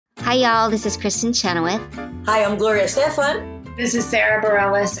Hi, y'all. This is Kristen Chenoweth. Hi, I'm Gloria Stefan. This is Sarah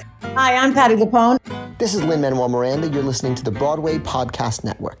Bareilles. Hi, I'm Patty Lapone. This is Lin-Manuel Miranda. You're listening to the Broadway Podcast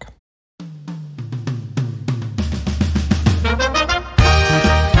Network.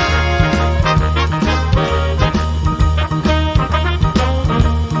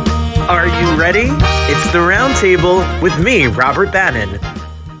 Are you ready? It's the Roundtable with me, Robert Bannon.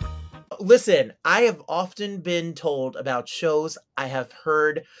 Listen, I have often been told about shows. I have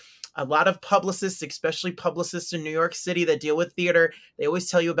heard a lot of publicists, especially publicists in New York City that deal with theater, they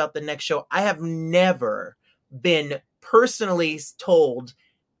always tell you about the next show. I have never been personally told,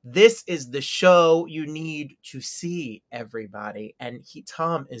 this is the show you need to see, everybody. And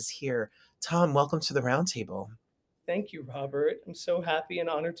Tom is here. Tom, welcome to the Roundtable. Thank you, Robert. I'm so happy and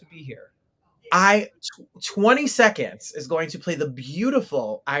honored to be here. 20 Seconds is going to play the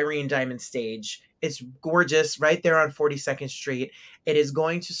beautiful Irene Diamond stage. It's gorgeous, right there on 42nd Street. It is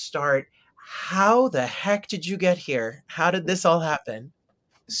going to start. How the heck did you get here? How did this all happen?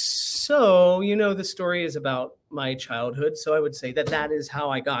 So, the story is about my childhood. So I would say that is how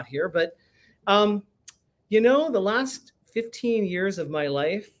I got here. But, the last 15 years of my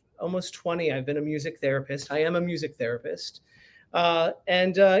life, almost 20, I've been a music therapist. I am a music therapist.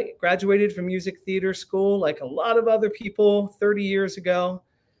 And graduated from music theater school like a lot of other people 30 years ago.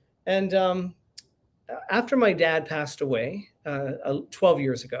 And after my dad passed away 12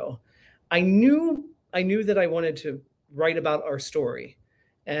 years ago, I knew that I wanted to write about our story.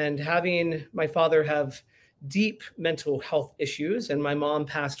 And having my father have deep mental health issues and my mom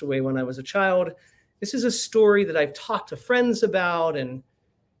passed away when I was a child, this is a story that I've talked to friends about, and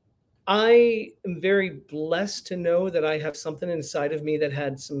I am very blessed to know that I have something inside of me that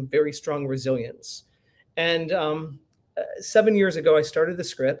had some very strong resilience. And 7 years ago, I started the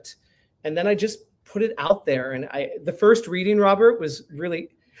script, and then I just put it out there. And the first reading, Robert, was really,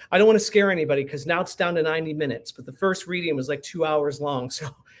 I don't want to scare anybody because now it's down to 90 minutes, but the first reading was like 2 hours long. So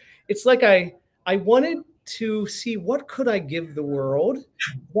it's like I wanted to see what could I give the world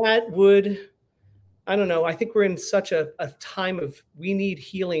that would, I don't know. I think we're in such a time of we need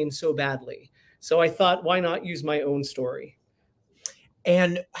healing so badly. So I thought, why not use my own story?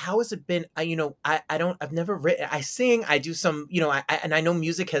 And how has it been? I've never written, I sing, I do some, and I know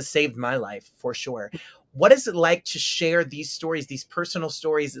music has saved my life for sure. What is it like to share these stories, these personal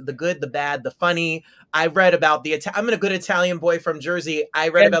stories, the good, the bad, the funny? I read about I'm a good Italian boy from Jersey. I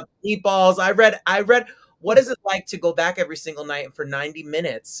read about the meatballs. I read, what is it like to go back every single night and for 90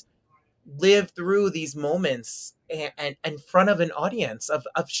 minutes live through these moments and in front of an audience of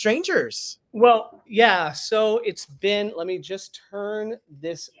strangers? Well, yeah. So it's been, let me just turn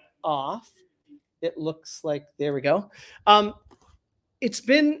this off. It looks like, there we go. It's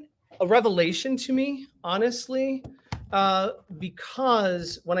been a revelation to me, honestly,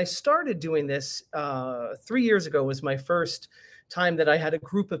 because when I started doing this 3 years ago was my first time that I had a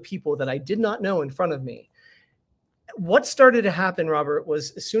group of people that I did not know in front of me. What started to happen, Robert,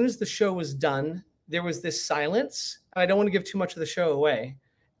 was as soon as the show was done, there was this silence. I don't want to give too much of the show away.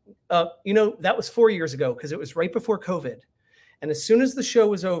 That was 4 years ago because it was right before COVID. And as soon as the show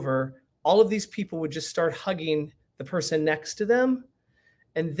was over, all of these people would just start hugging the person next to them.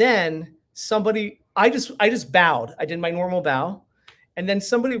 And then I just bowed. I did my normal bow. And then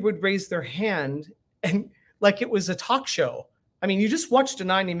somebody would raise their hand and like it was a talk show. I mean, you just watched a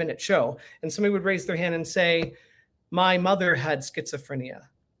 90-minute show and somebody would raise their hand and say, my mother had schizophrenia.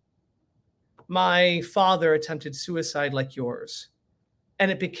 My father attempted suicide like yours.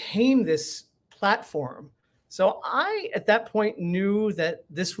 And it became this platform. So I, at that point, knew that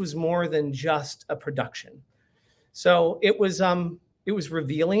this was more than just a production. So it was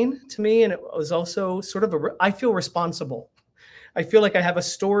revealing to me. And it was also sort of I feel responsible. I feel like I have a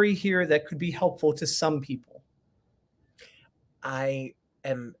story here that could be helpful to some people. I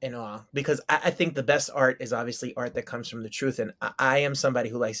am in awe because I think the best art is obviously art that comes from the truth. And I am somebody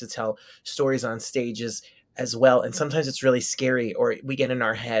who likes to tell stories on stages as well. And sometimes it's really scary or we get in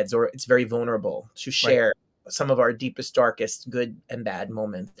our heads or it's very vulnerable to share some of our deepest, darkest, good and bad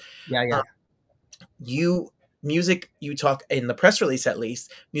moments. Yeah. Music, you talk in the press release, at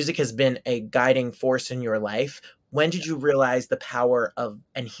least, music has been a guiding force in your life. When did you realize the power of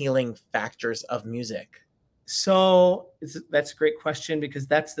and healing factors of music? So that's a great question because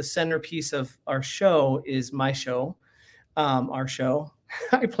that's the centerpiece of our show is my show, our show.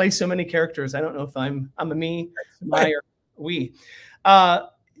 I play so many characters. I don't know if I'm a me, my, or we.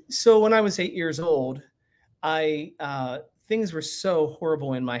 So when I was 8 years old, things were so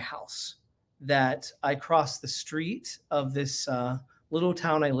horrible in my house that I crossed the street of this little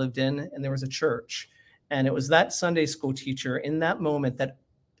town I lived in, and there was a church. And it was that Sunday school teacher in that moment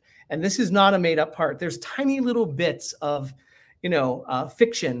And this is not a made up part. There's tiny little bits of,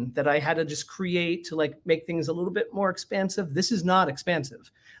 fiction that I had to just create to like make things a little bit more expansive. This is not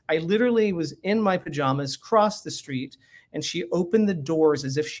expansive. I literally was in my pajamas, crossed the street, and she opened the doors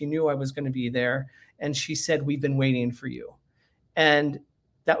as if she knew I was going to be there. And she said, "We've been waiting for you." And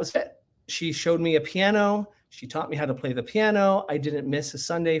that was it. She showed me a piano. She taught me how to play the piano. I didn't miss a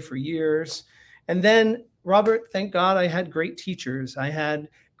Sunday for years. And then, Robert, thank God I had great teachers. I had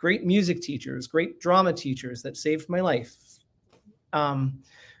great music teachers, great drama teachers that saved my life.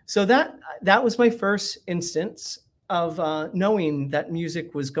 So that was my first instance of knowing that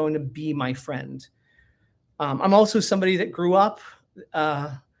music was going to be my friend. I'm also somebody that grew up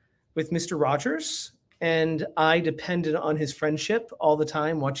with Mr. Rogers, and I depended on his friendship all the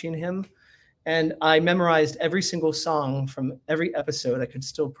time, watching him. And I memorized every single song from every episode. I could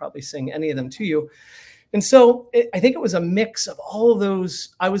still probably sing any of them to you. And so I think it was a mix of all of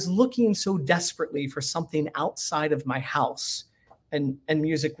those. I was looking so desperately for something outside of my house, and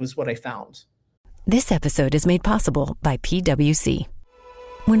music was what I found. This episode is made possible by PwC.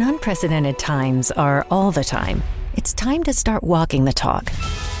 When unprecedented times are all the time, it's time to start walking the talk.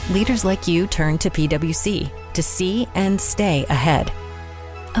 Leaders like you turn to PwC to see and stay ahead.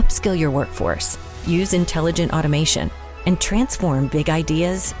 Upskill your workforce, use intelligent automation, and transform big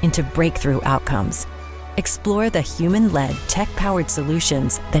ideas into breakthrough outcomes. Explore the human-led, tech-powered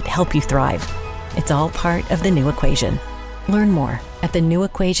solutions that help you thrive. It's all part of The New Equation. Learn more at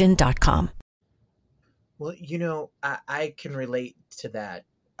thenewequation.com. Well, I can relate to that.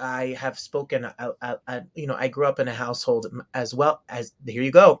 I have spoken, I grew up in a household as well as, here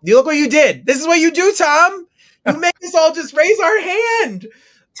you go. You look what you did. This is what you do, Tom. You make us all just raise our hand.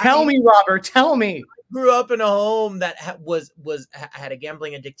 Tell me, Robert, tell me. Grew up in a home that had a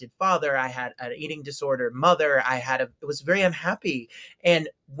gambling addicted father. I had an eating disorder mother. It was very unhappy. And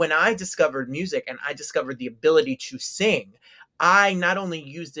when I discovered music and I discovered the ability to sing, I not only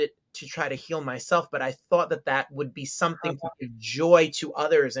used it to try to heal myself, but I thought that would be something to give joy to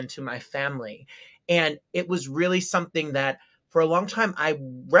others and to my family. And it was really something that for a long time I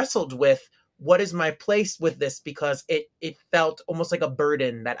wrestled with. What is my place with this? Because it felt almost like a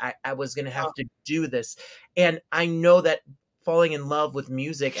burden that I was going to have to do this. And I know that falling in love with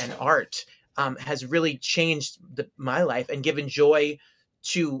music and art has really changed my life and given joy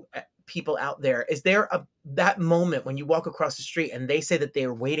to people out there. Is there that moment when you walk across the street and they say that they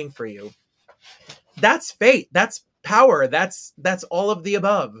are waiting for you? That's fate. That's power. That's all of the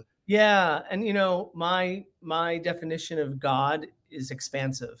above. Yeah. And my definition of God is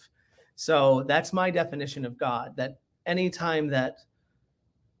expansive. So that's my definition of God, that anytime that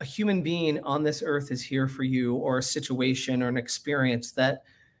a human being on this earth is here for you, or a situation or an experience that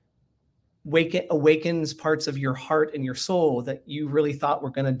awakens parts of your heart and your soul that you really thought were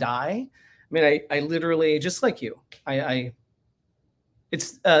going to die. I mean, I literally, just like you,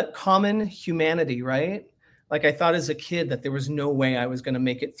 it's a common humanity, right? Like I thought as a kid that there was no way I was going to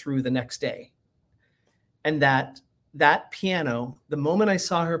make it through the next day. And that piano, the moment I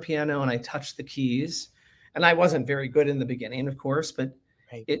saw her piano and I touched the keys, and I wasn't very good in the beginning, of course, but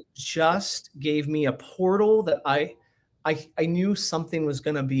right. It just gave me a portal that I knew something was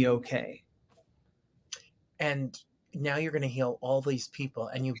going to be okay. And now you're going to heal all these people,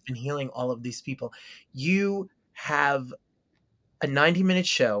 and you've been healing all of these people. You have a 90-minute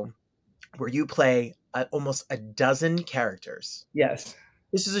show where you play almost a dozen characters. Yes.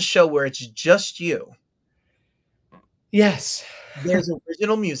 This is a show where it's just you. Yes. There's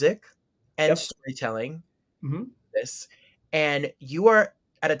original music and storytelling. Mm-hmm. This, and you are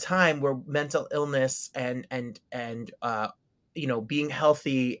at a time where mental illness and being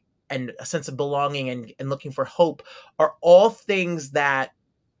healthy and a sense of belonging and looking for hope are all things that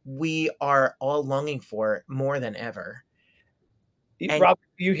we are all longing for more than ever. Robert,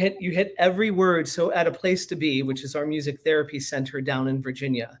 you hit every word. So at A Place to Be, which is our music therapy center down in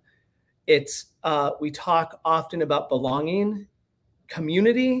Virginia, it's we talk often about belonging,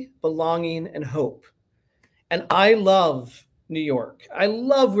 community, belonging, and hope. And I love New York. I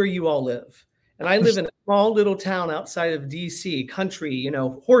love where you all live. And I live in a small little town outside of DC, country,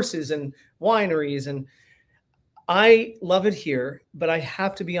 horses and wineries. And I love it here, but I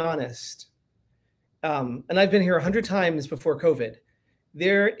have to be honest. And I've been here 100 times before COVID.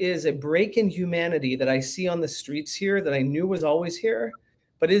 There is a break in humanity that I see on the streets here that I knew was always here,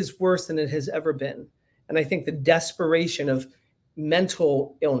 but it is worse than it has ever been. And I think the desperation of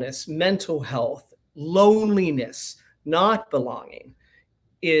mental illness, mental health, loneliness, not belonging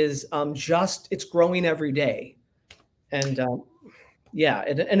is it's growing every day. And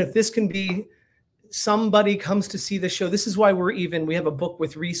and if this can be somebody comes to see the show, this is why we have a book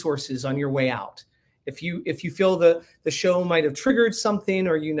with resources on your way out. If you feel the show might have triggered something,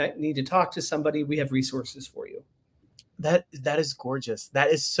 or you need to talk to somebody, we have resources for you. That is gorgeous. That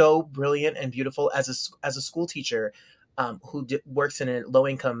is so brilliant and beautiful. As a school teacher who works in a low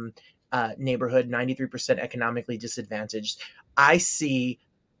income neighborhood, 93% economically disadvantaged, I see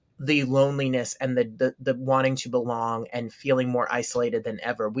the loneliness and the wanting to belong and feeling more isolated than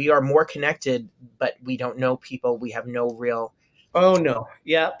ever. We are more connected, but we don't know people. We have no real. Oh no.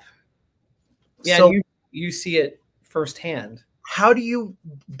 Yep. Yeah. So you see it firsthand. how do you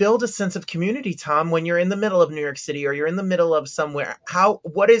build a sense of community, Tom, when you're in the middle of New York City or you're in the middle of somewhere?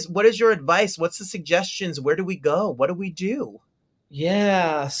 What is your advice? What's the suggestions? Where do we go? What do we do?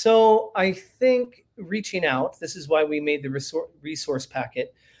 Yeah. So I think reaching out, this is why we made the resource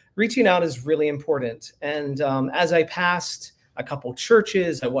packet. Reaching out is really important. And as I passed a couple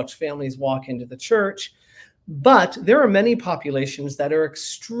churches, I watched families walk into the church. But there are many populations that are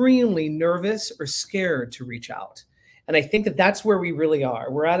extremely nervous or scared to reach out. And I think that that's where we really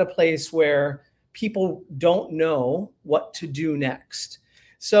are. We're at a place where people don't know what to do next.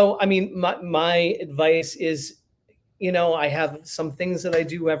 So, I mean, my advice is, I have some things that I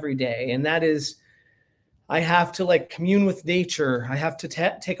do every day, and that is I have to commune with nature. I have to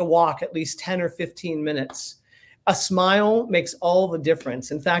take a walk at least 10 or 15 minutes. A smile makes all the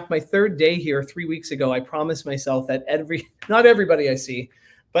difference. In fact, my third day here 3 weeks ago, I promised myself that not everybody I see,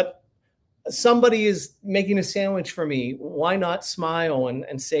 but somebody is making a sandwich for me. Why not smile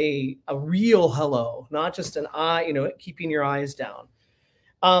and say a real hello, not just an eye, keeping your eyes down.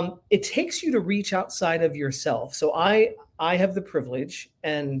 It takes you to reach outside of yourself. So I have the privilege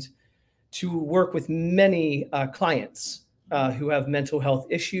and to work with many clients who have mental health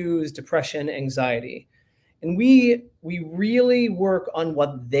issues, depression, anxiety. And we really work on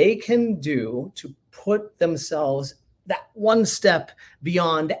what they can do to put themselves that one step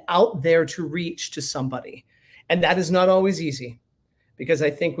beyond out there to reach to somebody. And that is not always easy, because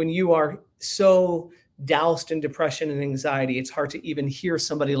I think when you are so doused in depression and anxiety, it's hard to even hear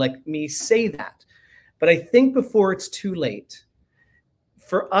somebody like me say that. But I think before it's too late,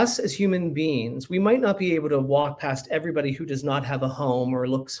 for us as human beings, we might not be able to walk past everybody who does not have a home or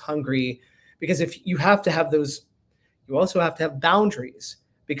looks hungry, because if you have to have those, you also have to have boundaries,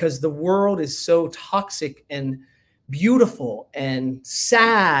 because the world is so toxic and beautiful and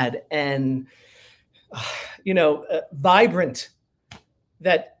sad and, vibrant,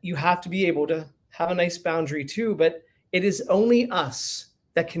 that you have to be able to have a nice boundary too. But it is only us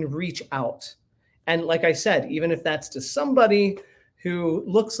that can reach out. And like I said, even if that's to somebody who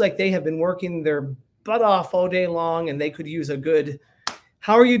looks like they have been working their butt off all day long and they could use a good,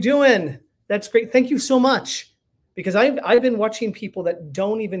 how are you doing? That's great. Thank you so much. Because I've been watching people that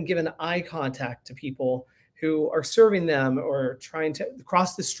don't even give an eye contact to people who are serving them or trying to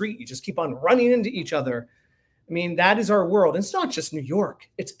cross the street. You just keep on running into each other. I mean, that is our world. And it's not just New York,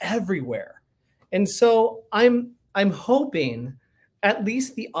 it's everywhere. And so I'm hoping at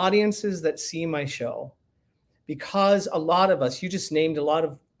least the audiences that see my show, because a lot of us, you just named a lot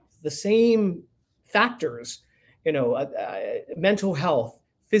of the same factors, mental health,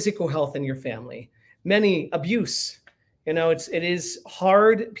 physical health in your family, many abuse. It is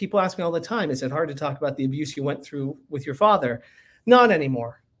hard. People ask me all the time, is it hard to talk about the abuse you went through with your father? Not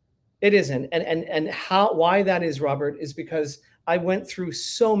anymore. It isn't. And why that is, Robert, is because I went through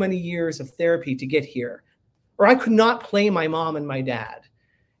so many years of therapy to get here, or I could not play my mom and my dad.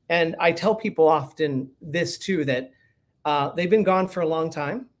 And I tell people often this too, that they've been gone for a long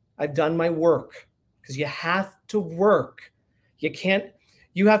time. I've done my work, because you have to work.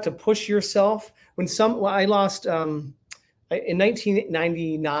 You have to push yourself. I lost, in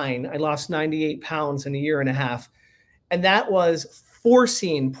 1999, I lost 98 pounds in a year and a half. And that was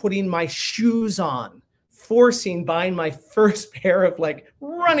putting my shoes on, buying my first pair of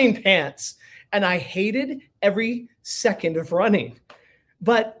running pants. And I hated every second of running.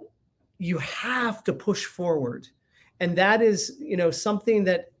 But you have to push forward. And that is, something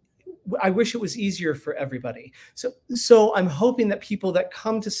that I wish it was easier for everybody. So I'm hoping that people that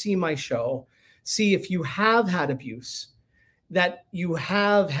come to see my show see, if you have had abuse, that you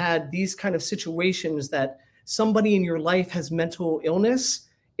have had these kind of situations, that somebody in your life has mental illness,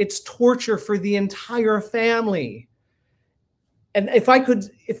 it's torture for the entire family. And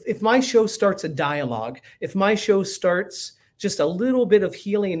if my show starts a dialogue, if my show starts just a little bit of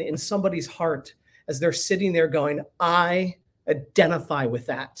healing in somebody's heart as they're sitting there going, I identify with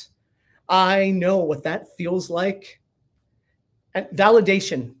that. I know what that feels like. And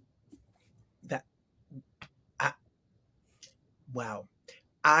validation. Wow.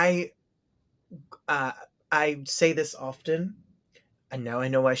 I uh, I say this often, and now I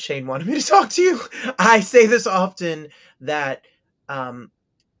know why Shane wanted me to talk to you. I say this often that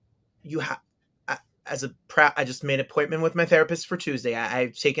you have, I just made an appointment with my therapist for Tuesday.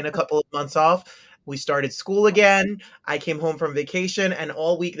 I've taken a couple of months off. We started school again. I came home from vacation, and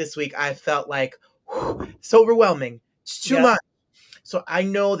all week this week I felt like it's overwhelming. It's too much. So I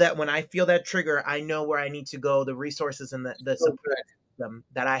know that when I feel that trigger, I know where I need to go, the resources and the support system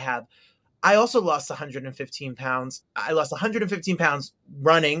that I have. I also lost 115 pounds. I lost 115 pounds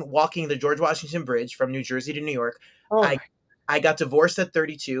walking the George Washington Bridge from New Jersey to New York. Oh. I got divorced at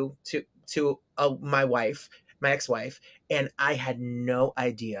 32 to my wife, my ex-wife, and I had no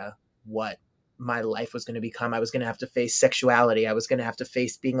idea what my life was going to become. I was going to have to face sexuality. I was going to have to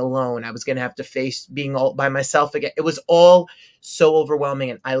face being alone. I was going to have to face being all by myself again. It was all so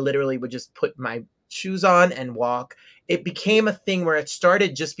overwhelming, and I literally would just put my shoes on and walk. It became a thing where it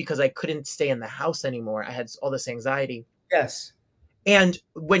started just because I couldn't stay in the house anymore. I had all this anxiety. Yes. And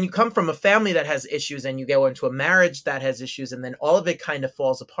when you come from a family that has issues and you go into a marriage that has issues and then all of it kind of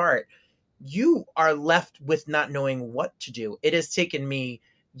falls apart, you are left with not knowing what to do. It has taken me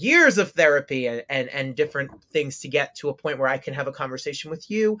years of therapy and different things to get to a point where I can have a conversation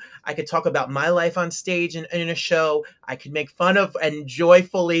with you. I could talk about my life on stage and in a show. I could make fun of and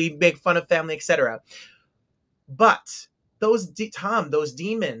joyfully make fun of family, etc. But those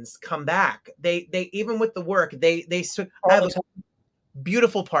demons come back. They even with the work, they have a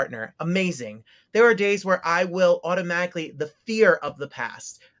beautiful partner, amazing. There are days where I will automatically, the fear of the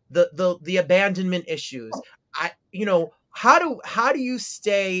past, the abandonment issues. How do you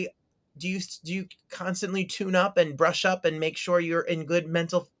stay? Do you constantly tune up and brush up and make sure you're in good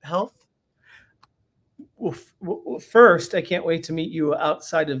mental health? Well, first, I can't wait to meet you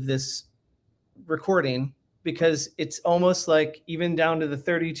outside of this recording, because it's almost like even down to the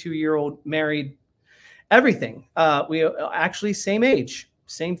 32-year-old married, everything. We actually same age,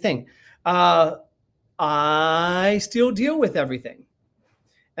 same thing. I still deal with everything.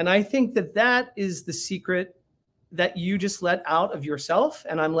 And I think that is the secret that you just let out of yourself,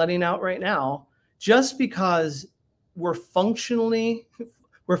 and I'm letting out right now, just because we're functional,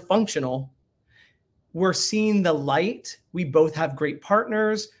 we're seeing the light. We both have great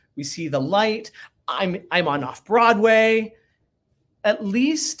partners. We see the light. I'm on off Broadway at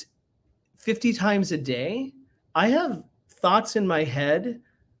least 50 times a day. I have thoughts in my head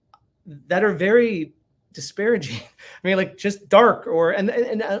that are very disparaging. I mean, like just dark,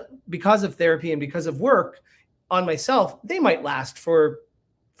 and because of therapy and because of work on myself, they might last for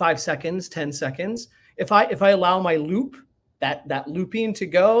 5 seconds, 10 seconds. If I allow my loop, that looping to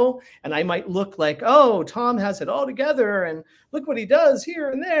go, and I might look like, oh, Tom has it all together and look what he does here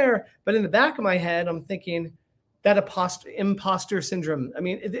and there. But in the back of my head, I'm thinking that imposter syndrome. I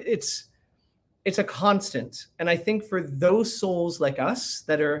mean, it's a constant. And I think for those souls like us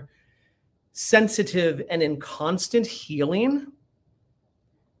that are sensitive and in constant healing,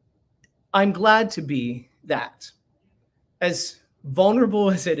 I'm glad to be that. As vulnerable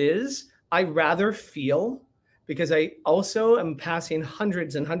as it is, I rather feel, because I also am passing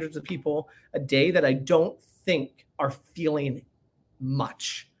hundreds and hundreds of people a day that I don't think are feeling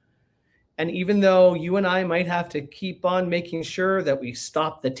much. And even though you and I might have to keep on making sure that we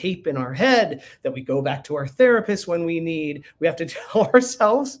stop the tape in our head, that we go back to our therapist when we need, we have to tell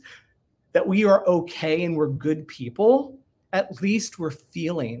ourselves that we are okay and we're good people. At least we're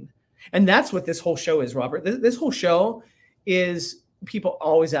feeling. And that's what this whole show is, Robert. This whole show is, people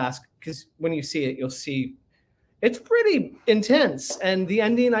always ask, because when you see it, you'll see it's pretty intense. And the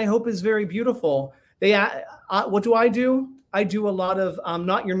ending, I hope, is very beautiful. What do? I do a lot of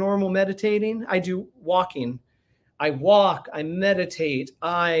not your normal meditating. I do walking. I walk, I meditate,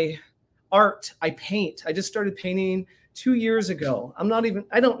 I art, I paint. I just started painting 2 years ago.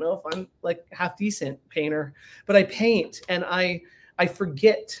 I don't know if I'm like half decent painter, but I paint and I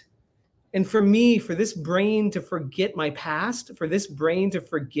forget. And for me, for this brain to forget my past, for this brain to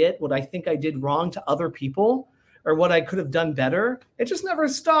forget what I think I did wrong to other people or what I could have done better, it just never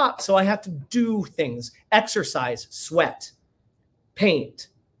stops. So I have to do things, exercise, sweat, paint,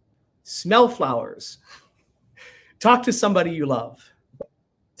 smell flowers, talk to somebody you love.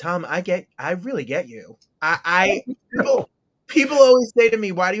 Tom, I really get you. People always say to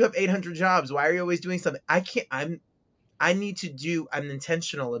me, why do you have 800 jobs? Why are you always doing something? I'm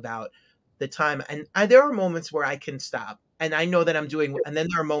intentional about the time. And there are moments where I can stop and I know that I'm doing, and then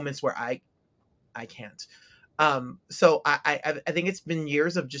there are moments where I can't. So I think it's been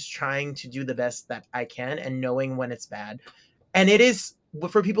years of just trying to do the best that I can and knowing when it's bad. And it is,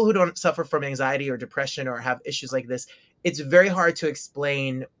 for people who don't suffer from anxiety or depression or have issues like this, it's very hard to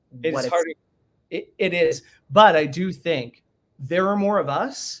explain what it's hard. It is. But I do think there are more of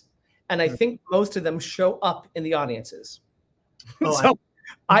us. And I think most of them show up in the audiences. Oh, So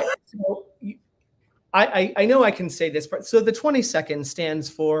I know I can say this, but so the 20 seconds stands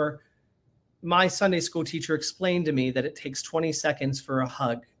for, my Sunday school teacher explained to me that it takes 20 seconds for a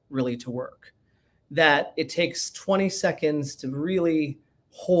hug really to work, that it takes 20 seconds to really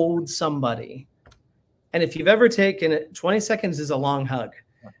hold somebody. And if you've ever taken it, 20 seconds is a long hug.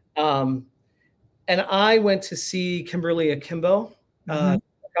 And I went to see Kimberly Akimbo a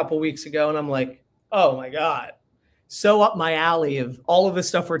couple weeks ago, and I'm like, oh my God, so up my alley of all of the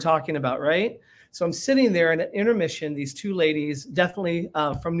stuff we're talking about, right? So I'm sitting there, and at intermission, these two ladies, definitely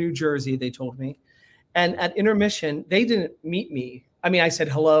from New Jersey, they told me. And at intermission, they didn't meet me. I mean, I said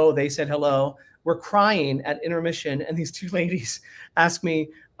hello, they said hello. We're crying at intermission, and these two ladies asked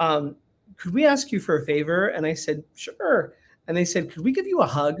me, could we ask you for a favor? And I said, sure. And they said, could we give you a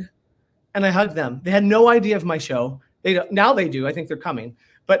hug? And I hugged them. They had no idea of my show. Now they do. I think they're coming.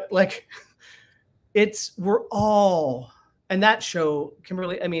 But like, we're all... And that show,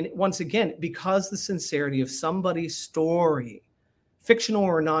 Kimberly, I mean, once again, because the sincerity of somebody's story, fictional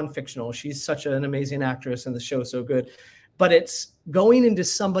or non-fictional, she's such an amazing actress and the show's so good, but it's going into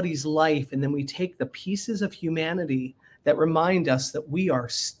somebody's life, and then we take the pieces of humanity that remind us that we are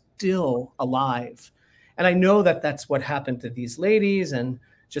still alive. And I know that that's what happened to these ladies, and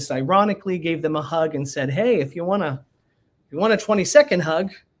just ironically gave them a hug and said, hey, if you want a 20-second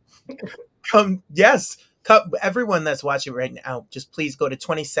hug. Yes. Everyone that's watching right now, just please go to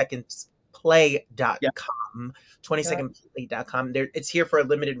 20secondsplay.com, 20secondplay.com. It's here for a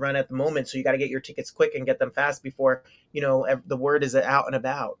limited run at the moment, so you got to get your tickets quick and get them fast before, the word is out and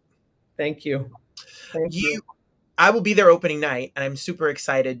about. Thank you. Thank you. I will be there opening night, and I'm super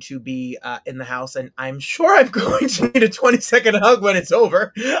excited to be in the house, and I'm sure I'm going to need a 20-second hug when it's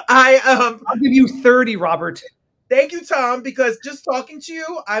over. I'll give you 30, Robert. Thank you, Tom, because just talking to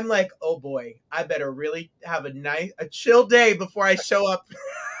you, I'm like, oh boy, I better really have a chill day before I show up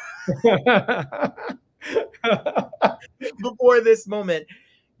before this moment.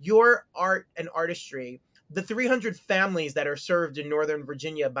 Your art and artistry, the 300 families that are served in Northern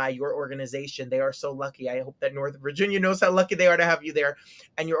Virginia by your organization, they are so lucky. I hope that Northern Virginia knows how lucky they are to have you there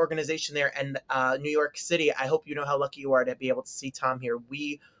and your organization there. And New York City, I hope you know how lucky you are to be able to see Tom here.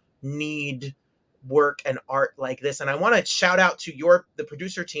 We need work and art like this, and I want to shout out to the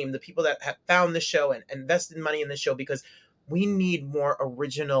producer team, the people that have found the show and invested money in the show, because we need more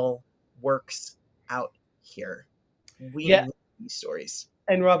original works out here. We need these stories.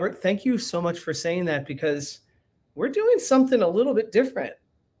 And Robert, thank you so much for saying that, because we're doing something a little bit different.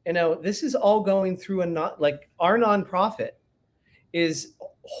 This is all going through our nonprofit is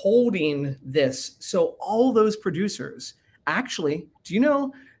holding this. So all those producers, actually, do you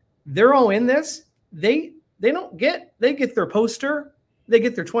know, they're all in this. They get their poster, they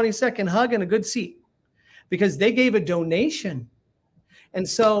get their 20-second hug and a good seat because they gave a donation. And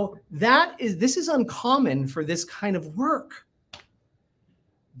so this is uncommon for this kind of work.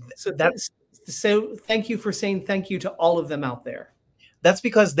 So thank you for saying thank you to all of them out there. That's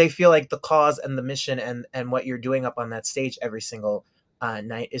because they feel like the cause and the mission and what you're doing up on that stage every single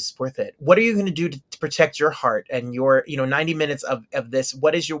night is worth it. What are you going to do to protect your heart and your 90 minutes of this?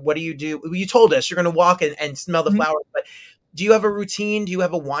 What do you do? You told us you're going to walk and smell the flowers, but do you have a routine? Do you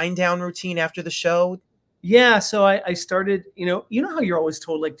have a wind down routine after the show? Yeah. So I started, you know how you're always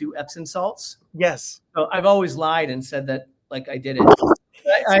told, like, do Epsom salts? Yes. So I've always lied and said that, like, I did it.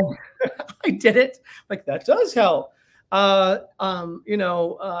 I did it. Like, that does help. Hot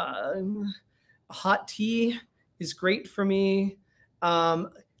tea is great for me.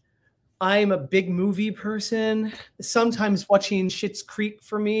 I'm a big movie person. Sometimes watching Schitt's Creek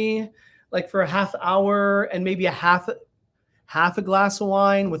for me, like for a half hour and maybe a half a glass of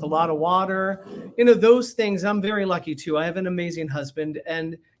wine with a lot of water. Those things I'm very lucky too. I have an amazing husband,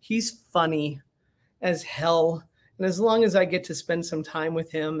 and he's funny as hell. And as long as I get to spend some time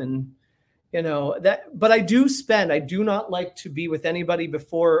with him and but I do not like to be with anybody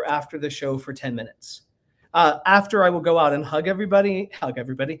before or after the show for 10 minutes. After, I will go out and hug everybody.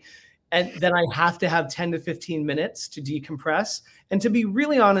 And then I have to have 10 to 15 minutes to decompress. And to be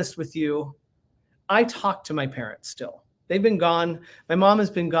really honest with you, I talk to my parents still. They've been gone. My mom has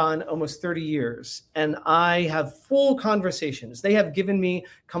been gone almost 30 years, and I have full conversations. They have given me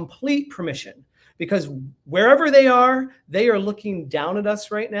complete permission, because wherever they are looking down at us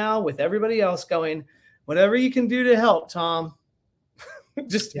right now with everybody else going, whatever you can do to help, Tom.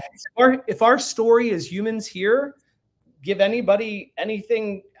 Just if our story as humans here, give anybody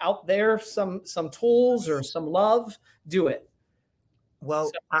anything out there, some tools or some love, do it. Well,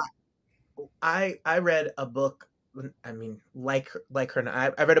 I read a book. I mean, like her.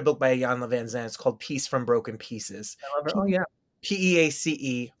 I read a book by Jan Van Zandt. It's called "Peace from Broken Pieces." I love her. Oh yeah.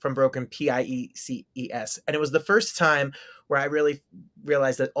 PEACE from broken PIECES. And it was the first time where I really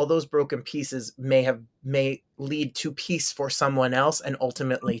realized that all those broken pieces may lead to peace for someone else and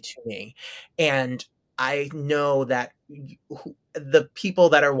ultimately to me. And I know that the people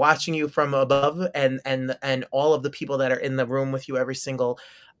that are watching you from above and all of the people that are in the room with you every single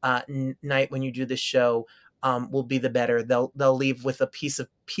night when you do this show will be the better. They'll leave with a piece of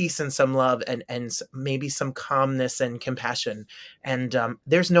peace and some love and maybe some calmness and compassion. And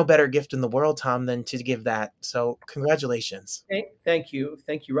there's no better gift in the world, Tom, than to give that. So congratulations. Thank you.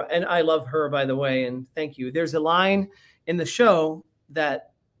 And I love her, by the way. And thank you. There's a line in the show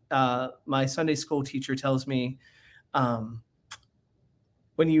that my Sunday school teacher tells me,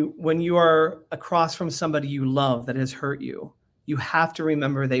 when you are across from somebody you love that has hurt you, you have to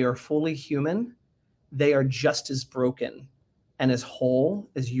remember they are fully human. They are just as broken and as whole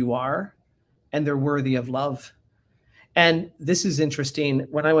as you are, and they're worthy of love. And this is interesting.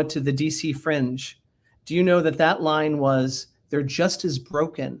 When I went to the DC Fringe, do you know that line was, they're just as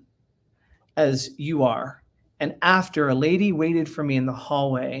broken as you are? And after, a lady waited for me in the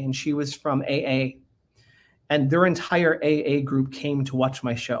hallway, and she was from AA, and their entire AA group came to watch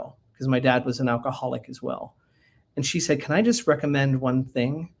my show because my dad was an alcoholic as well. And she said, "Can I just recommend one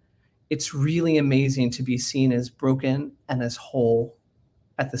thing? It's really amazing to be seen as broken and as whole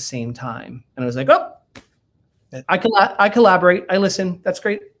at the same time." And I was like, oh, I collaborate. I listen. That's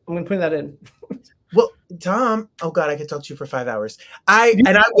great. I'm going to put that in. Well, Tom, oh God, I could talk to you for 5 hours. I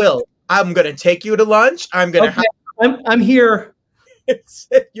will. I'm going to take you to lunch. I'm going to I'm here.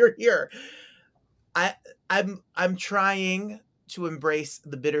 You're here. I'm trying to embrace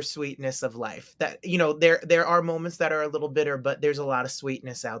the bittersweetness of life. That, you know, there are moments that are a little bitter, but there's a lot of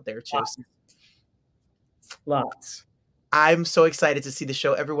sweetness out there too. Lots. I'm so excited to see the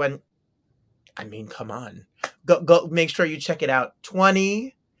show. Everyone, I mean, come on. Go make sure you check it out.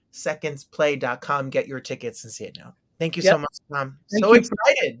 20secondsplay.com. Get your tickets and see it now. Thank you so much, Tom. So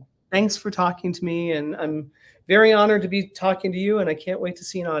excited. Thanks for talking to me, and I'm very honored to be talking to you, and I can't wait to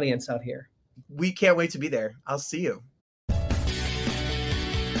see an audience out here. We can't wait to be there. I'll see you.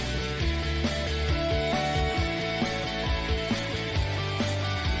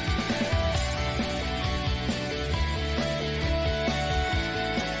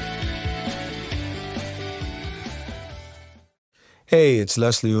 Hey, it's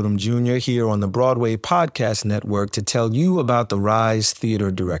Leslie Odom Jr. here on the Broadway Podcast Network to tell you about the Rise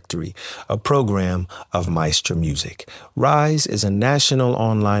Theater Directory, a program of Maestro Music. Rise is a national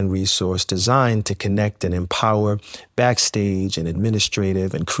online resource designed to connect and empower backstage and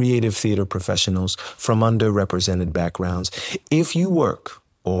administrative and creative theater professionals from underrepresented backgrounds. If you work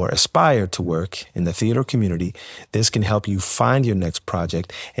or aspire to work in the theater community, this can help you find your next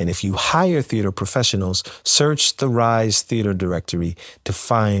project. And if you hire theater professionals, search the Rise Theater Directory to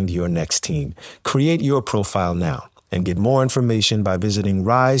find your next team. Create your profile now and get more information by visiting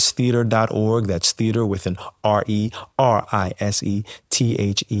risetheater.org. That's theater with an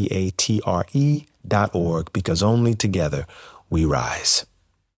RERISETHEATRE.org, because only together we rise.